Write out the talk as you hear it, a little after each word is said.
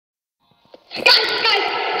Guys,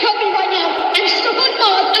 help me right now. I'm stuck on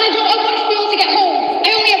Mars and I don't have much fuel to get home.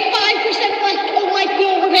 I only have 5% left of my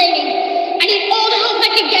fuel remaining. I need all the help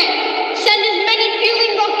I can get. Send as many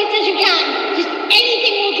fueling rockets as you can. Just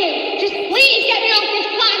anything will do. Just please get me off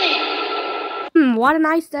this planet. What a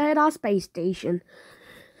nice day at our space station.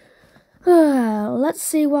 Let's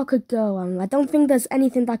see what could go wrong. I don't think there's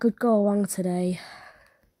anything that could go wrong today.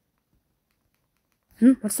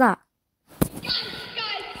 What's that? Guys,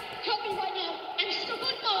 help me right now. I'm stuck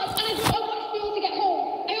on Mars and I don't have much fuel to get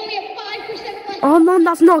home. I only have 5% left. Oh no,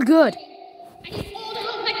 that's not good. I need all the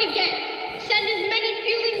help I can get. Send as many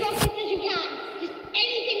fueling rockets as you can. Just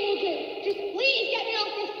anything will do. Just please get me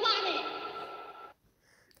off this planet.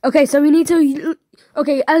 Okay, so we need to...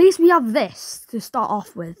 Okay, at least we have this to start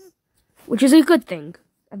off with, which is a good thing.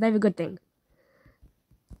 A very good thing.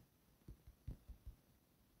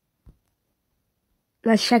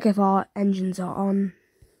 Let's check if our engines are on.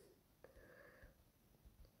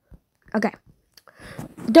 Okay.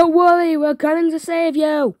 Don't worry, we're coming to save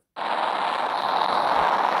you.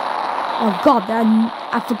 Oh god, then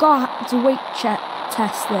I forgot to weight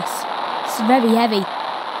test this. It's very heavy.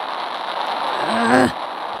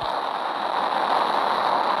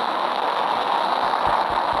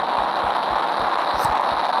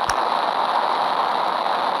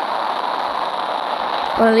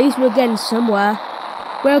 Well, at least we're getting somewhere.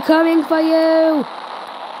 We're coming for you!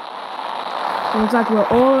 Looks like we're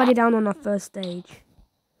already down on our first stage.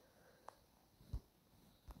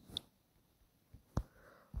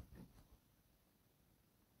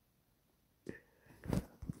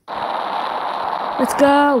 Let's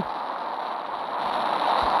go!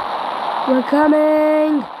 We're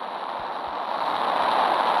coming!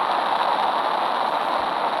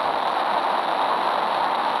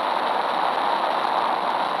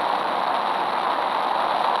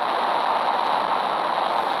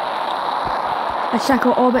 Let's check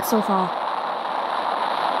our orbit so far.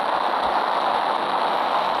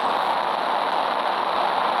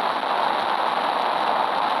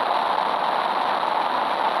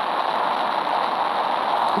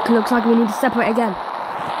 It looks like we need to separate again.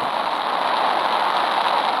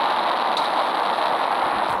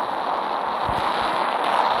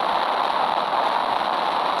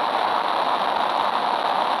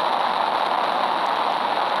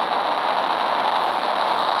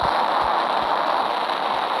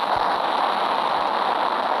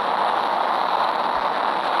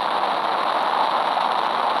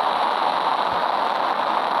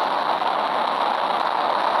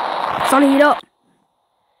 It's on heat up.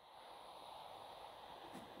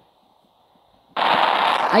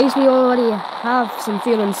 At least we already have some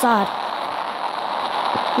fuel inside.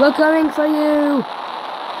 We're coming for you.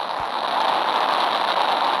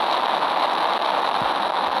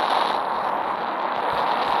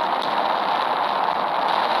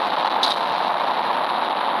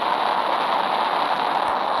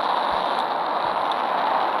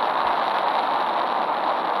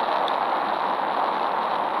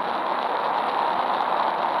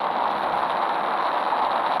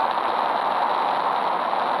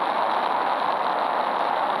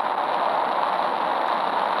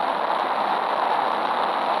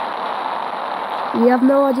 We have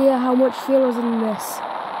no idea how much fuel is in this,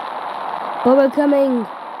 but we're coming.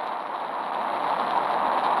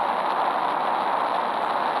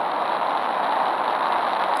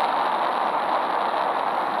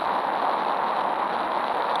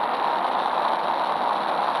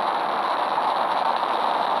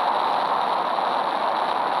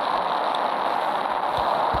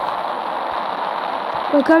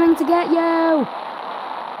 We're coming to get you.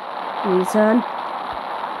 Return.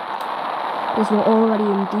 Because we're already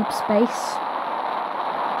in deep space.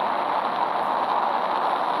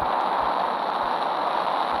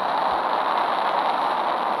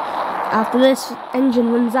 After this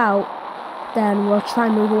engine runs out, then we'll try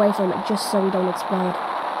and move away from it just so we don't explode.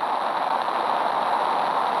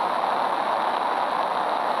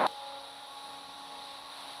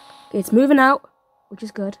 It's moving out, which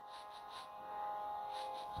is good.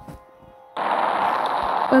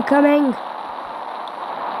 We're coming!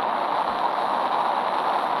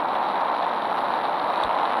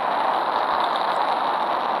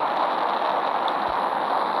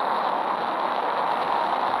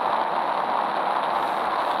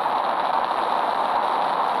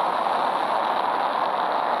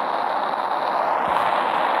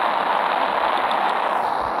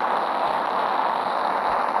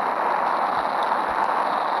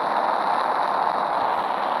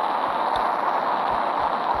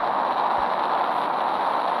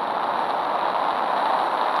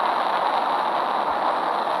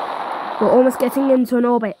 We're almost getting into an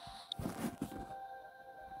orbit.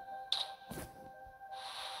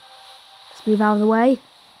 Let's move out of the way.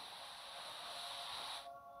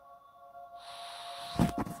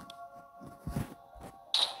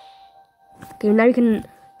 Okay, now we can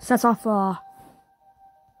set off our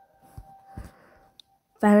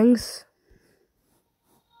bearings.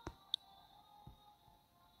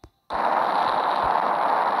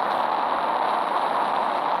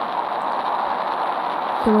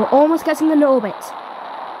 Okay, we're almost getting in orbit.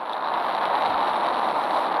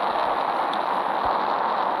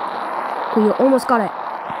 Okay, you almost got it.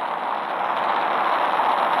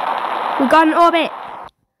 We got an orbit.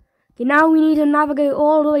 Okay, now we need to navigate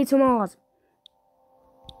all the way to Mars.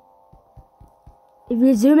 If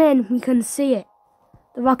we zoom in, we can see it.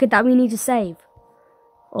 The rocket that we need to save.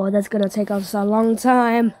 Oh, that's gonna take us a long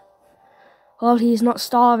time. Well, he's not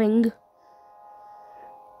starving.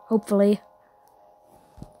 Hopefully.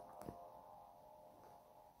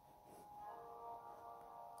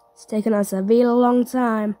 It's taken us a real long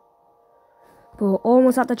time. But we're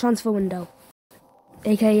almost at the transfer window.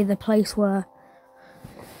 AKA the place where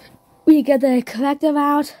we get the collective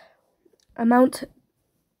amount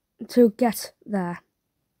to get there.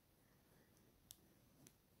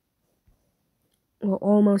 We're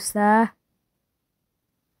almost there.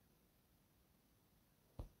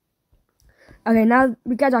 Okay, now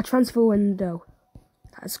we get our transfer window.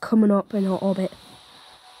 That's coming up in our orbit.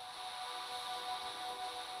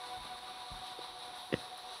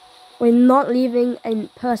 We're not leaving a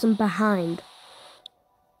person behind.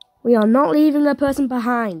 We are not leaving a person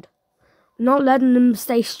behind. We're not letting them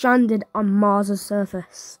stay stranded on Mars'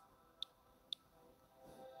 surface.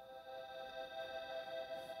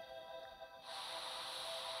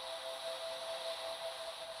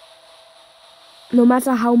 No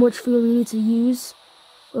matter how much fuel we need to use,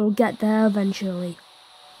 we'll get there eventually.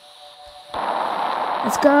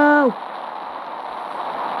 Let's go!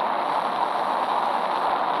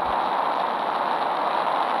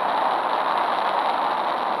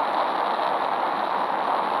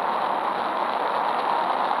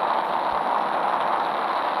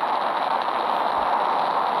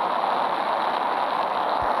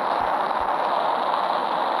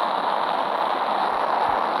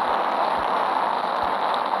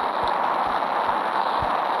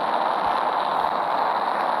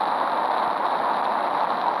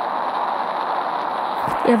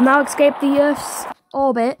 We have now escaped the Earth's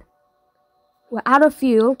orbit. We're out of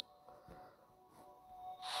fuel.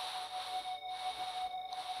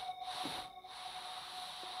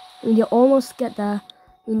 When you almost get there,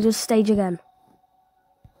 we can just stage again.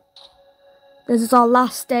 This is our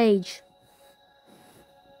last stage.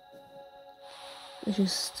 Let's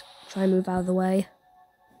just try and move out of the way.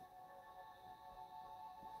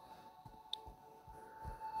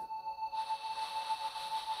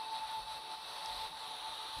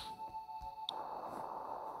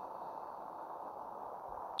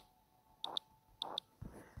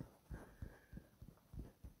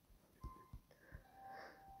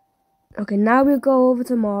 Okay, now we'll go over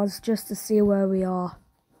to Mars just to see where we are.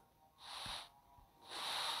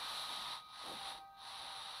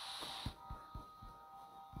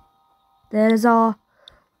 There's our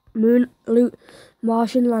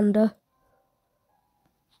Martian lander.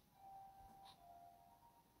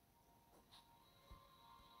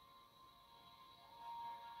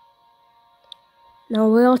 Now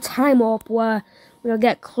we'll time warp where we'll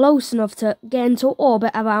get close enough to get into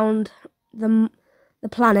orbit around the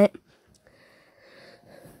planet.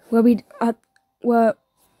 Okay,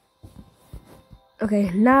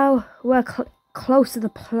 now we're close to the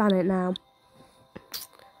planet now.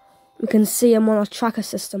 We can see him on our tracker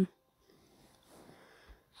system.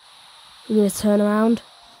 We need to turn around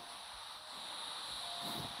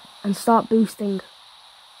and start boosting.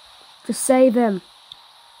 Just save him.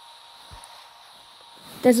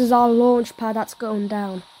 This is our launch pad that's going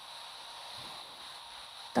down.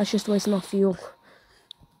 That's just wasting our fuel.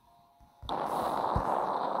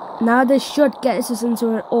 Now this should get us into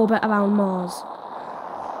an orbit around Mars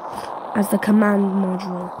as the command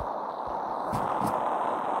module.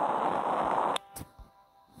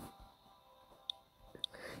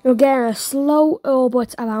 You're getting a slow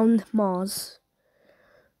orbit around Mars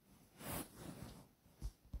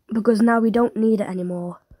because now we don't need it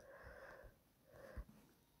anymore.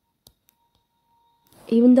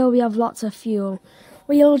 Even though we have lots of fuel,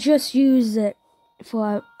 we'll just use it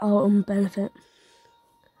for our own benefit.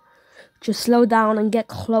 Just slow down and get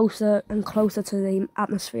closer and closer to the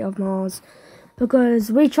atmosphere of Mars.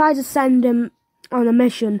 Because we tried to send him on a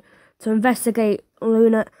mission to investigate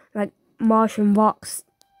lunar, Martian rocks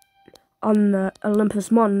on the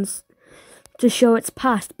Olympus Mons to show its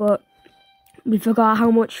past, but we forgot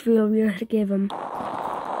how much fuel we had to give him.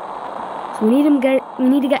 So So we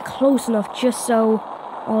need to get close enough just so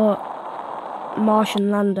our Martian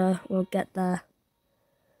lander will get there.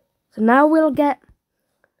 So now we'll get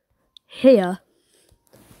here.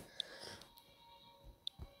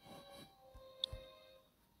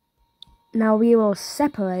 Now we will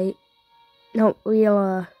separate. No,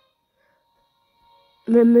 we'll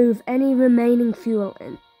remove any remaining fuel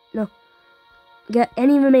in. No, get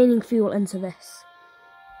any remaining fuel into this.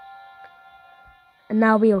 And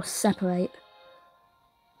now we'll separate.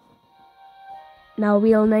 Now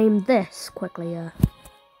we'll name this quickly.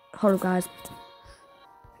 Hold on, guys.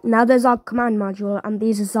 Now there's our command module, and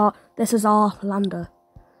this is our lander.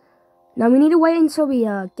 Now we need to wait until we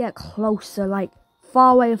get closer, like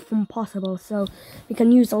far away from possible, so we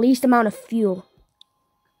can use the least amount of fuel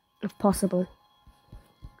if possible.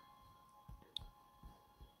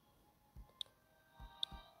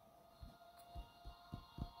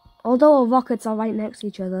 Although our rockets are right next to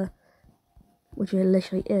each other, which it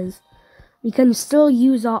literally is, we can still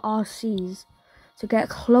use our RCs to get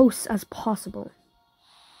close as possible.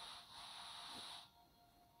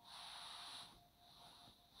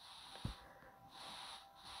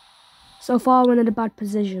 So far we're in a bad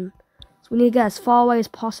position, so we need to get as far away as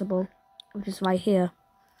possible, which is right here,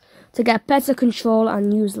 to get better control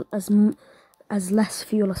and use as less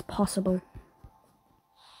fuel as possible.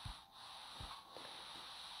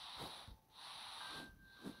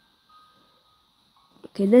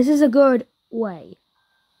 Okay, this is a good way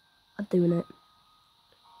of doing it.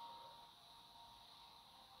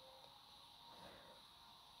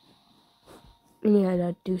 We need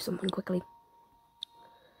to do something quickly.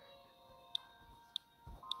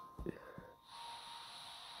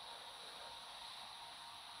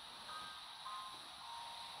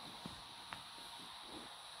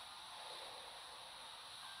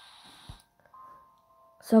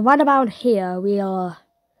 So right about here, we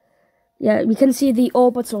can see the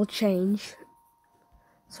orbital change.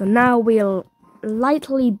 So now we'll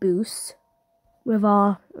lightly boost with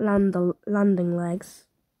our landing legs,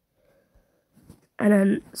 and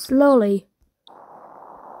then slowly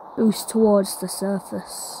boost towards the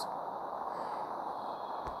surface.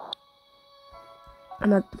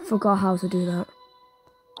 And I forgot how to do that.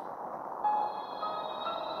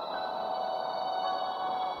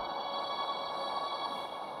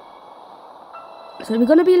 So we're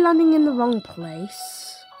going to be landing in the wrong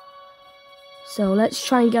place. So let's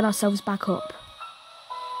try and get ourselves back up.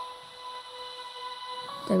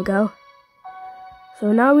 There we go.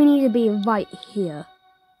 So now we need to be right here.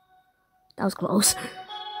 That was close.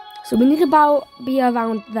 So we need to be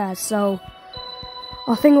around there. So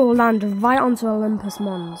our thing will land right onto Olympus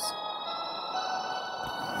Mons.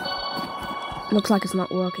 Looks like it's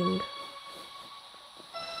not working.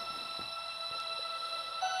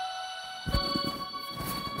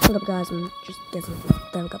 Hold up, guys, I'm just getting.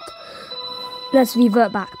 There we go. Let's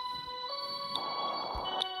revert back.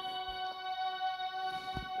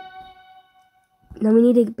 Now we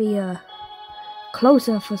need to be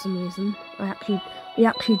closer for some reason. We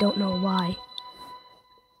actually don't know why.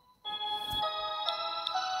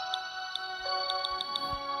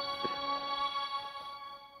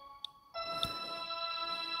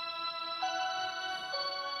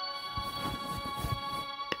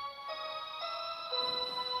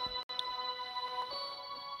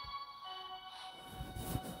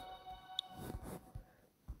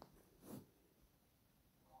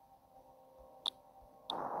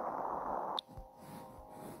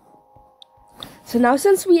 So now,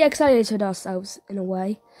 since we excited ourselves in a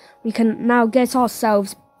way, we can now get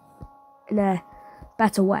ourselves in a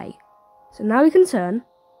better way. So now we can turn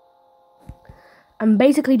and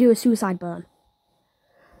basically do a suicide burn.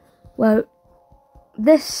 Well,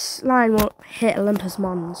 this line will hit Olympus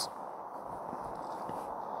Mons.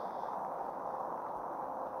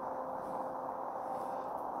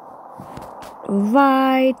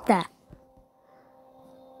 Right there.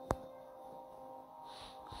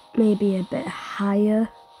 Maybe a bit higher.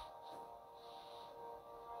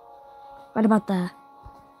 Right about there.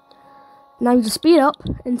 Now you just speed up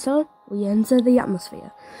until we enter the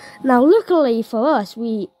atmosphere. Now luckily for us,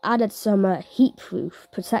 we added some heat-proof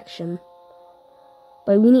protection.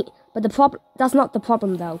 But that's not the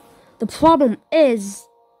problem though. The problem is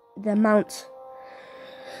the amount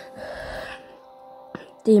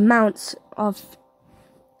of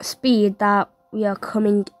speed that we are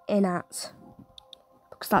coming in at.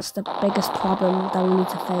 Because that's the biggest problem that we need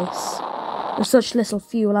to face. With such little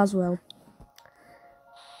fuel as well.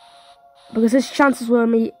 Because there's chances where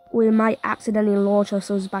we might accidentally launch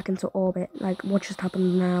ourselves back into orbit, like what just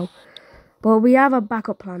happened now. But we have a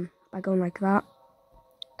backup plan by going like that.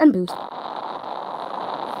 And boost.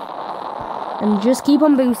 And just keep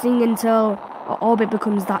on boosting until our orbit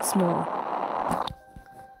becomes that small.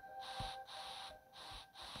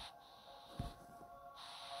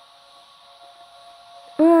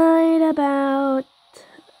 Right about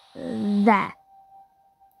there.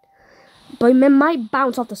 But it might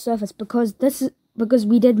bounce off the surface because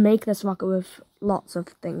we did make this rocket with lots of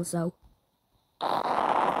things, so.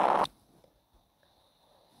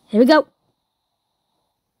 Here we go.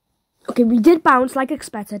 Okay, we did bounce like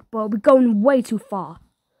expected, but we're going way too far.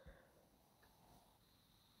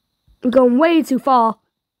 We're going way too far.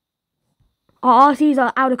 Our RCs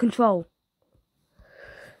are out of control.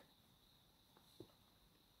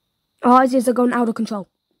 Our RCs are going out of control.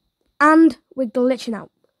 And we're glitching out.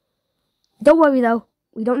 Don't worry though,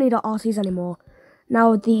 we don't need our RCs anymore.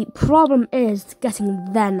 Now the problem is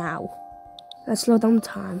getting there now. Let's slow down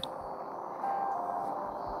time.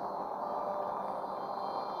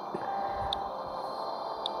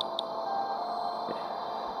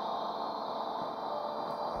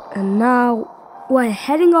 And now we're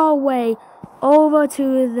heading our way over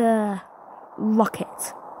to the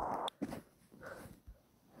rocket.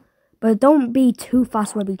 But don't be too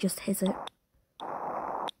fast where we just hit it.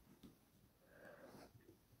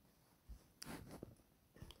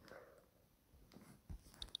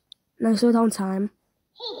 Now slow down time.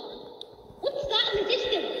 Hold on. What's that in the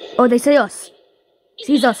distance? Oh, they see us.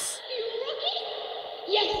 Sees us.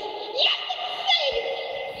 Yes! Yes! It's safe!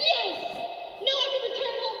 Yes! Now I can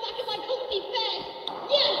return home back in my comfy bed!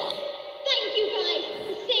 Yes! Thank you guys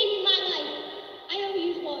for saving my life. I owe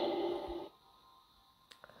you one.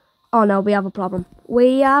 Oh no, we have a problem.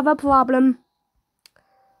 We have a problem.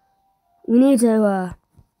 We need to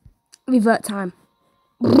revert time.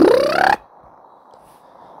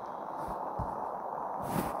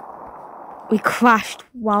 We crashed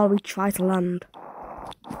while we tried to land.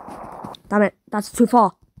 Damn it, that's too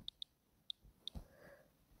far.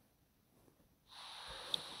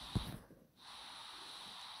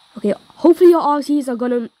 Okay, hopefully your RCs are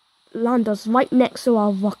gonna land us right next to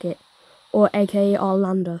our rocket, or aka our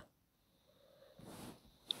lander.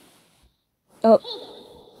 Oh,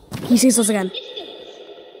 he sees us again.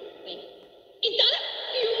 Wait, is that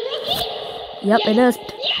a rocket? Yep, it is.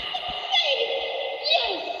 Yes! It's safe!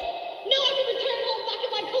 Yes! Now I can return home back in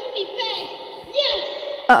my comfy bed! Yes!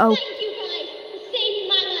 Uh-oh. Thank you guys for saving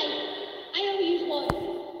my life. I owe you one.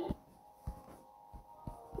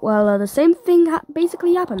 Well, the same thing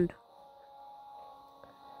basically happened.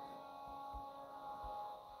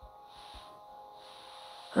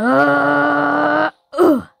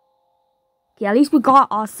 Okay, at least we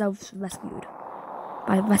got ourselves rescued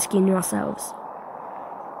by rescuing ourselves.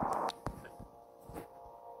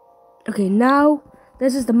 Okay, now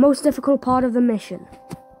this is the most difficult part of the mission.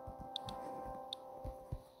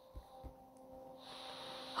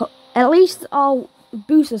 At least our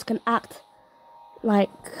boosters can act like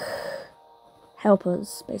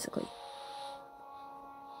helpers, basically.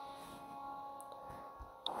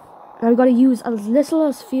 Now we've got to use as little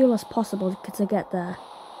as fuel as possible to get there.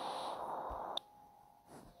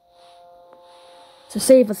 To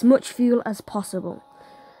save as much fuel as possible.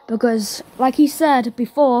 Because, like he said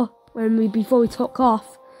before, before we took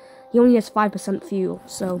off, he only has 5% fuel,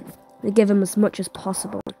 so we give him as much as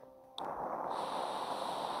possible.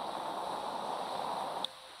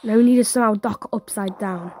 Now we need to somehow dock upside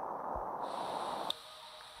down.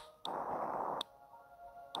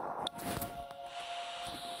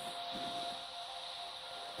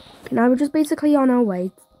 Okay, now we're just basically on our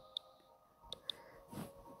way.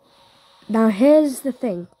 Now here's the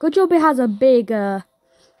thing. Good Job has a big,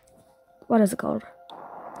 what is it called?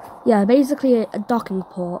 Yeah, basically a docking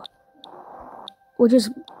port. Which is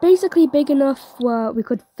basically big enough where we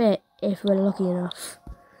could fit if we're lucky enough.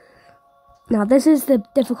 Now this is the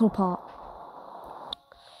difficult part.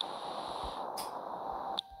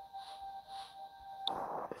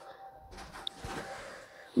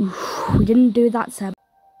 Oof, we didn't do that, Seb.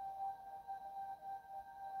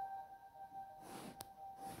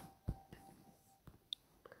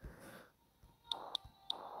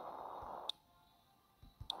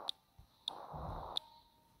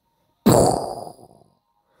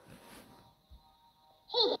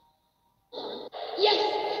 Yes!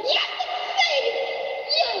 Yes!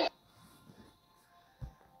 It's safe! Yes!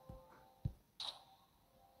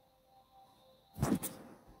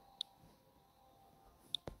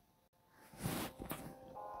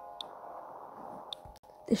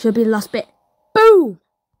 This should be the last bit. Boom!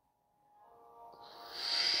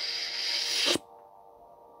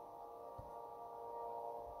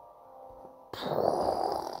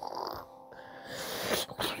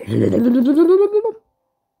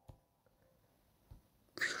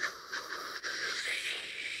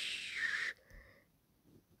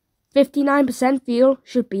 59% fuel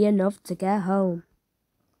should be enough to get home.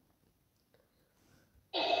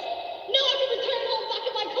 Now I can return home back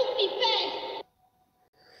in my comfy bed.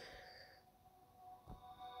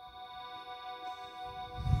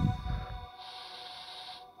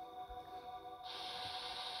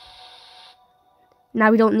 Now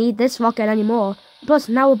we don't need this rocket anymore. Plus,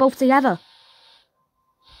 now we're both together.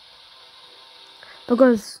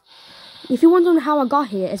 Because, if you're wondering how I got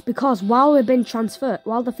here, it's because while the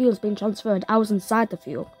fuel's been transferred, I was inside the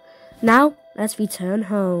fuel. Now, let's return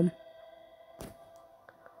home.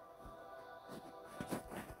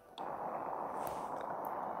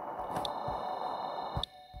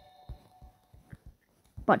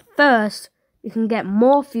 But first, we can get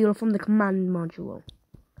more fuel from the command module.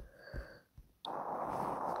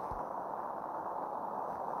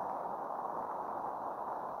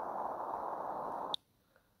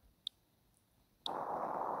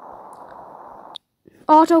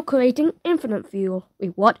 Auto creating infinite fuel.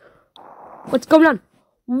 Wait, what? What's going on?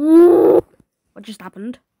 What just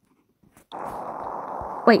happened?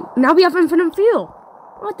 Wait, now we have infinite fuel.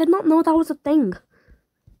 I did not know that was a thing.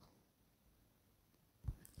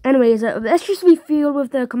 Anyways, let's just refuel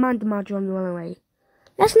with the command module on the runway.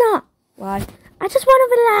 Let's not. Why? I just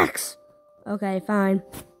want to relax. Okay, fine.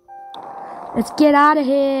 Let's get out of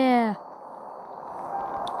here.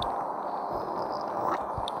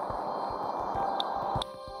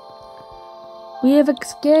 We have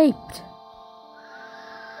escaped.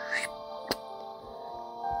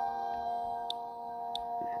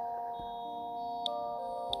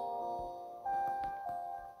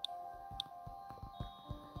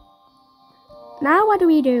 Now what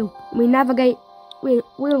do? We navigate.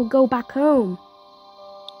 We'll go back home.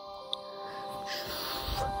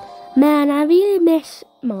 Man, I really miss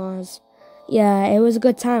Mars. Yeah, it was a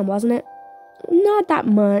good time, wasn't it? Not that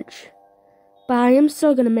much. But I am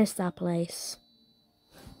still gonna miss that place.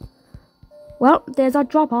 Well, there's our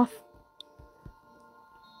drop-off.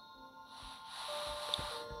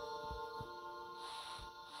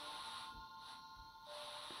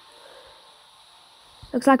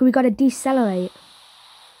 Looks like we gotta decelerate.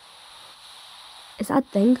 Is that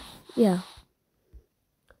thing? Yeah.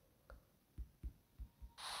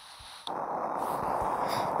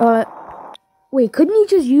 Wait, couldn't you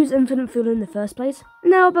just use infinite fuel in the first place?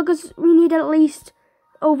 No, because we need at least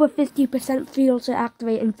over 50% fuel to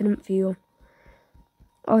activate infinite fuel.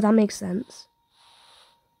 Oh, that makes sense.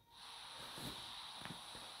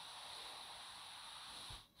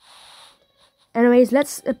 Anyways,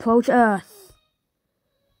 let's approach Earth.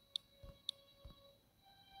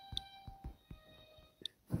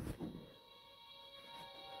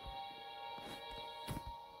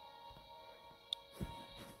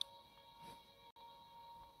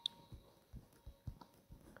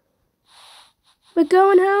 We're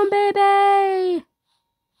going home, baby!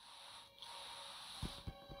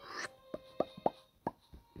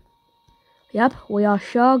 Yep, we are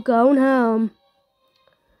sure going home.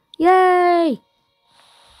 Yay!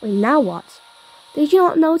 Wait, now what? Did you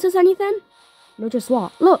not notice anything? Notice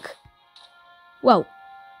what? Look! Whoa!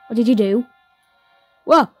 What did you do?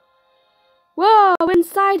 Whoa! Whoa!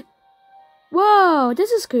 Inside! Whoa!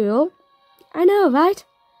 This is cool. I know, right?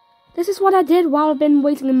 This is what I did while I've been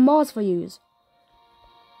waiting in Mars for yous.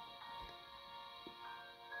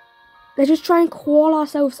 Let's just try and crawl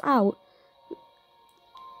ourselves out.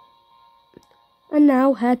 And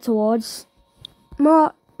now head towards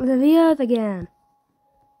the Earth again.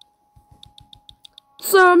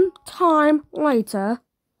 Some time later.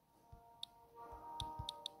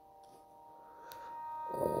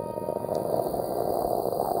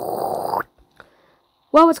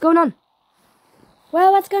 Whoa, what's going on?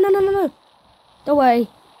 Well, what's going on? No. Don't worry.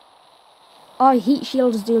 Our heat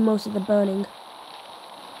shield is doing most of the burning.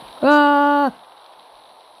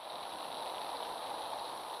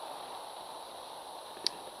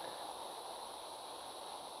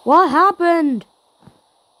 What happened?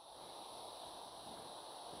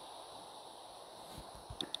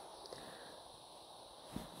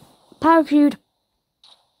 Parachute.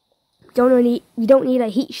 We don't need a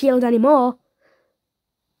heat shield anymore.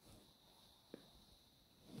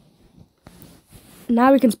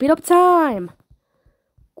 Now we can speed up time.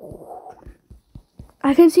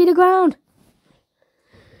 I can see the ground.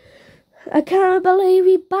 I can't believe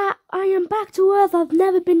I am back to Earth. I've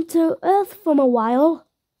never been to Earth for a while.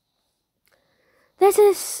 This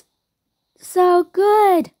is so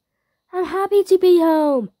good. I'm happy to be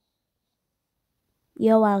home.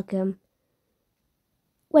 You're welcome.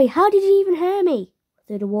 Wait, how did you even hear me?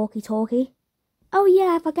 Through the walkie-talkie? Oh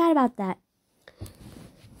yeah, I forgot about that.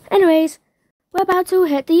 Anyways, we're about to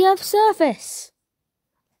hit the Earth's surface.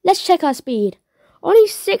 Let's check our speed. Only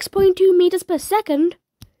 6.2 meters per second.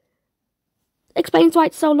 Explains why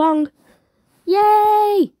it's so long.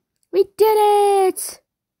 Yay! We did it!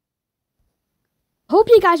 Hope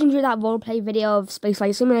you guys enjoyed that roleplay video of Space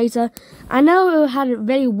Flight Simulator. I know it had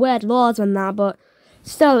very weird laws and that, but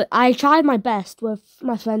still, I tried my best with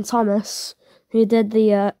my friend Thomas, who did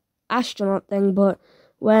the astronaut thing, but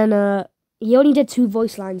when he only did 2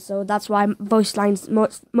 voice lines, so that's why I voice lines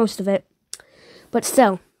most of it. But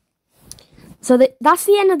still. So that's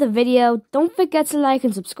the end of the video. Don't forget to like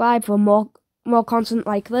and subscribe for more content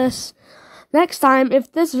like this. Next time,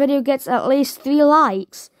 if this video gets at least 3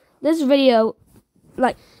 likes, if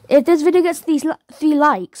this video gets these 3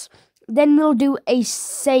 likes, then we'll do a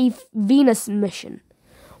safe Venus mission.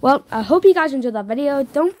 Well, I hope you guys enjoyed that video.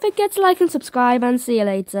 Don't forget to like and subscribe, and see you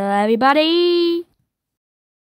later, everybody.